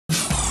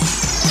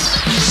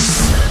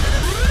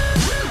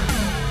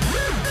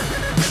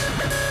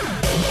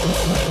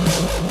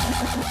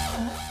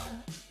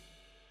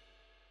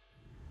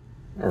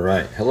All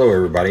right, hello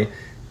everybody.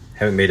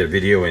 Haven't made a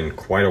video in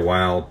quite a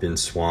while, been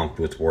swamped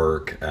with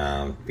work.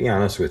 Be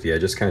honest with you, I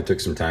just kind of took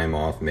some time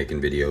off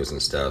making videos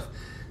and stuff.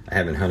 I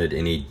haven't hunted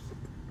any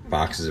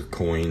boxes of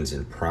coins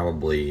in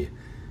probably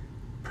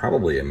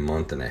a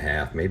month and a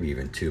half, maybe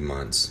even 2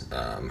 months.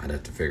 I'd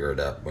have to figure it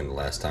up when the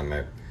last time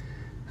I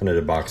hunted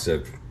a box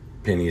of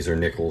pennies or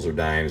nickels or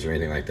dimes or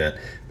anything like that.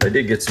 But I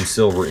did get some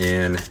silver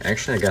in.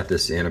 Actually, I got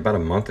this in about a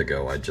month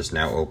ago. I just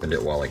now opened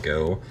it while I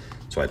go,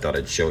 so I thought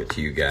I'd show it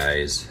to you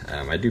guys.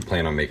 I do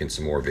plan on making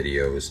some more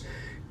videos,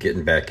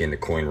 getting back into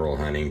coin roll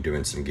hunting,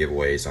 doing some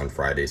giveaways on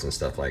Fridays and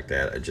stuff like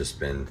that. I've just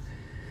been,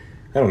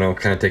 I don't know,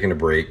 kind of taking a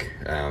break,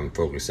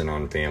 focusing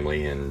on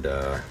family and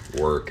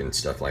work and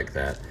stuff like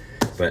that.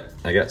 But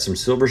I got some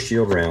Silver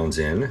Shield rounds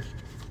in.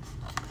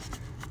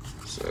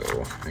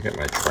 So I got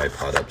my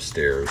tripod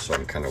upstairs, so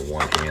I'm kind of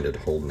one-handed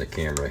holding the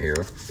camera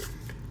here.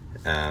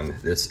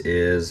 This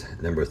is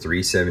number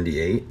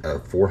 378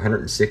 of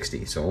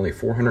 460, so only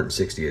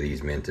 460 of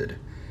these minted.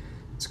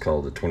 It's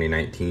called the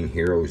 2019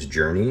 Hero's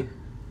Journey.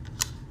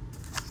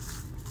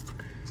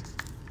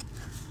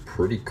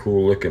 Pretty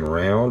cool looking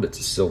round. It's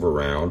a silver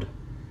round.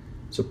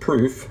 It's a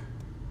proof.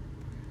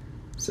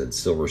 It said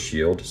Silver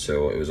Shield,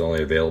 so it was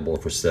only available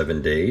for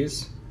 7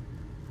 days.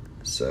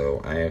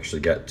 So I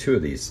actually got 2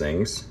 of these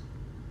things.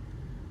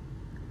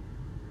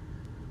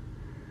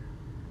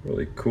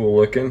 Really cool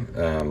looking.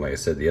 Like I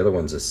said, the other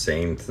one's the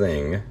same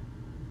thing.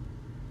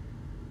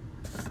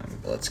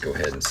 Let's go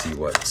ahead and see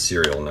what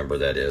serial number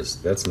that is.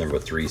 That's number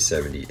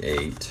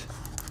 378.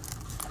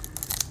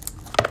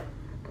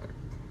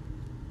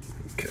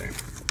 Okay,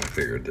 I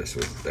figured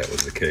that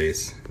was the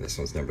case. This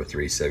one's number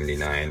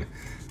 379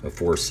 of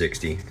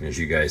 460. And as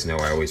you guys know,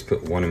 I always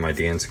put one in my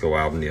Dansko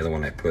album, the other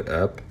one I put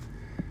up.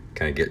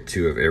 Kind of get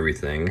 2 of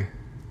everything.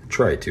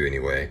 Try to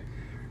anyway.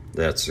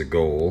 That's the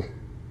goal.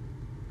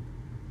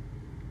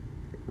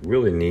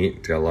 Really neat.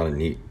 It's got a lot of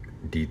neat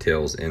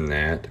details in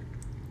that.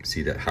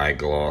 See that high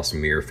gloss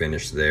mirror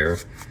finish there.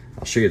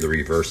 I'll show you the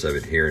reverse of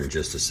it here in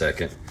just a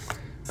second.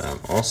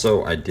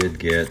 Also, I did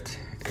get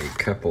a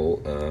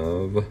couple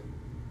of, where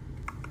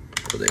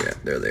are they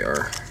at? There they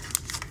are.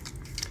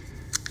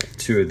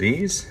 2 of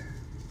these.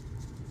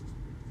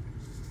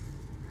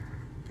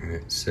 And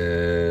it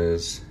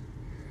says,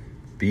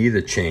 "Be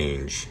the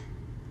change."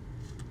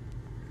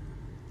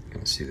 You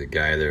can see the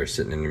guy there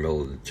sitting in the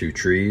middle of the 2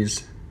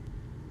 trees.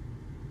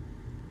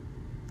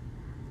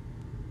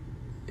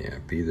 Yeah,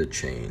 be the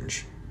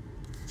change.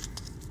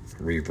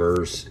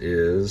 Reverse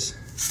is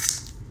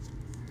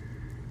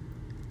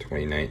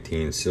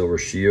 2019 Silver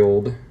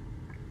Shield,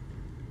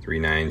 3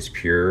 nines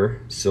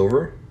pure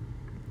silver.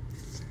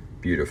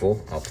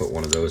 Beautiful. I'll put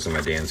one of those in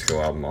my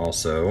Dansko album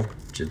also.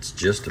 It's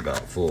just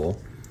about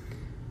full.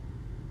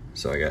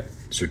 So I got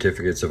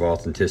certificates of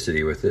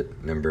authenticity with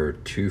it, number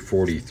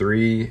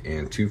 243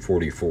 and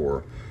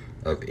 244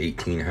 of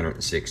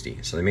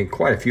 1860. So they made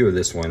quite a few of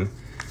this one.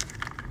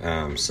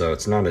 So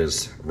it's not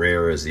as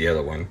rare as the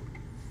other one.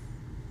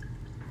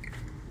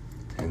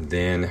 And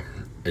then,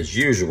 as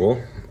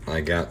usual, I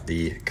got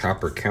the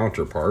copper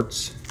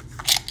counterparts.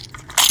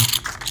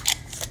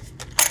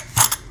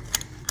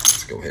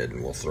 Let's go ahead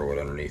and we'll throw it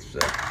underneath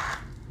the,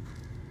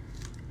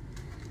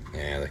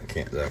 yeah,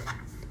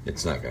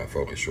 it's not going to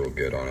focus real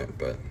good on it,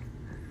 but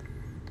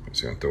I'm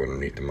just going to throw it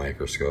underneath the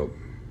microscope.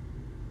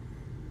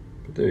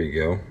 But there you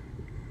go.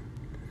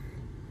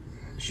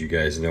 As you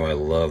guys know, I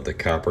love the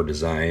copper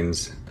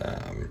designs.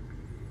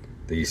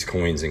 These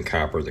coins in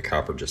copper, the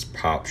copper just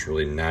pops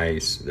really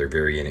nice. They're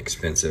very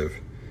inexpensive.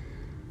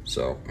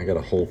 So I got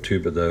a whole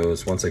tube of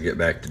those. Once I get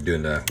back to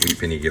doing the wheat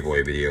penny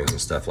giveaway videos and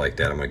stuff like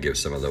that, I'm gonna give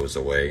some of those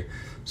away.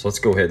 So let's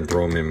go ahead and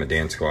throw them in my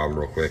Dansko album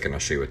real quick and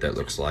I'll show you what that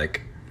looks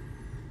like.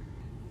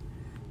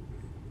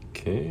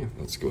 Okay,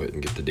 let's go ahead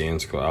and get the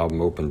Dansko album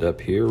opened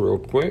up here real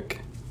quick.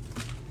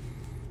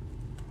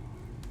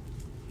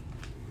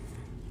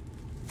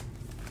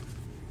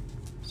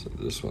 So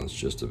this one's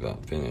just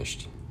about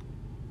finished.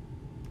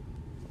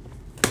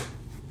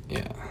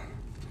 Yeah,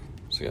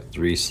 so I got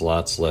 3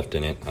 slots left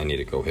in it. I need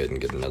to go ahead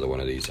and get another one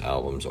of these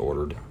albums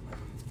ordered.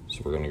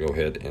 So we're gonna go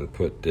ahead and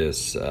put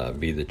this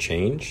Be the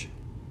Change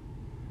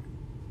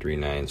 3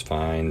 nines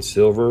fine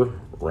silver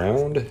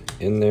round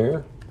in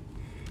there.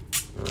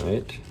 All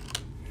right,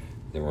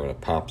 then we're gonna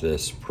pop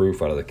this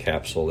proof out of the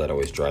capsule. That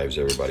always drives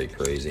everybody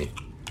crazy.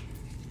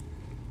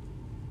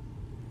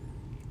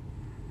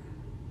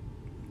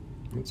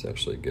 It's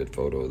actually a good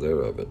photo there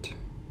of it.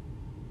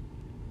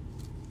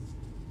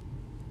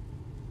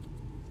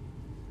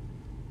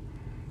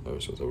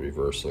 There's what the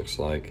reverse looks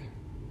like.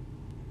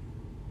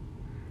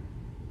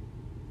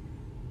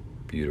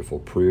 Beautiful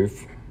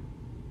proof.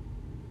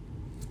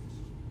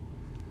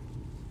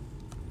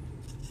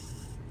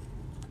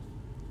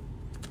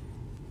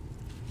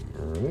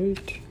 All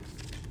right.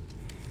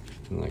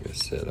 And like I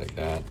said, I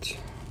got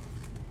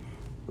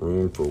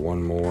room for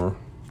one more.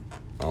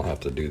 I'll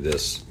have to do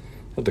this.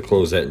 I'll have to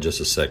close that in just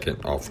a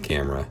second off the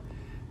camera.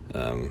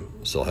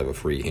 So I'll have a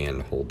free hand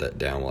to hold that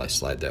down while I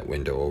slide that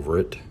window over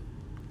it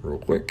real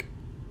quick.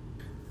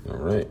 All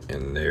right,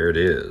 and there it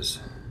is.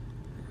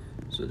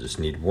 So just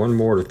need one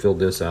more to fill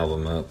this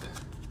album up.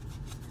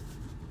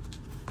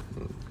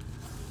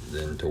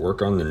 Then to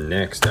work on the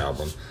next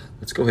album,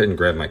 let's go ahead and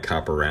grab my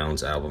Copper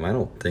Rounds album. I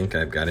don't think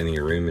I've got any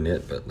room in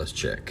it, but let's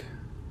check.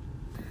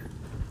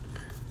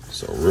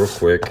 So real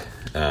quick,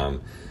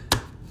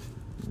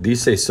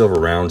 these say Silver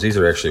Rounds. These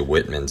are actually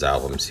Whitman's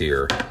albums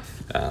here.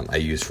 I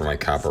use for my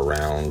Copper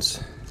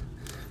Rounds.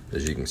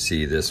 As you can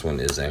see, this one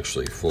is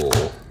actually full.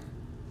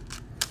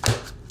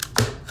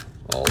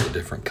 All the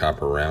different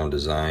Copper Round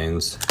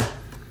designs.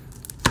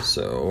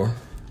 So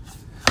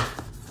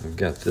I've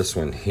got this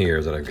one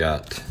here that I've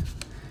got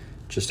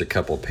just a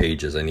couple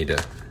pages. I need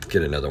to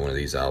get another one of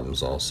these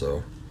albums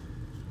also.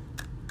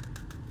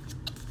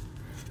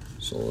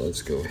 So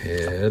let's go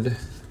ahead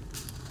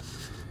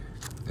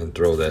and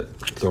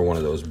throw one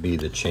of those Be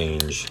the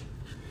Change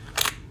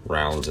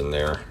rounds in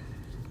there.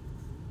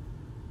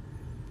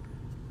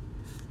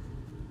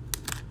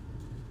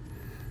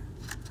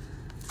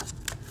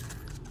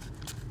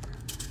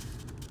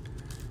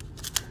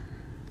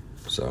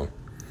 So,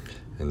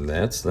 and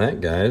that's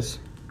that, guys.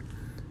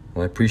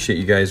 Well, I appreciate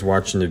you guys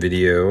watching the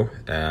video.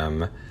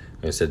 Like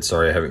I said,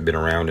 sorry I haven't been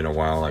around in a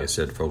while. Like I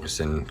said,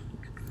 focusing,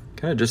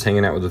 kind of just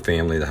hanging out with the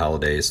family, the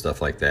holidays,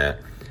 stuff like that.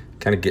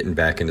 Kind of getting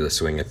back into the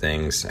swing of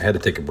things. I had to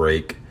take a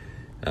break.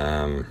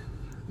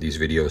 These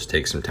videos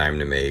take some time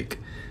to make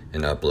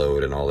and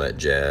upload and all that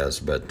jazz.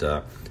 But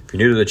if you're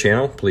new to the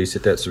channel, please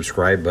hit that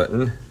subscribe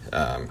button.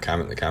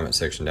 Comment in the comment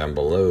section down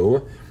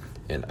below.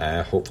 And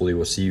I hopefully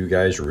will see you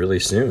guys really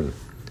soon.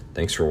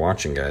 Thanks for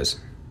watching, guys.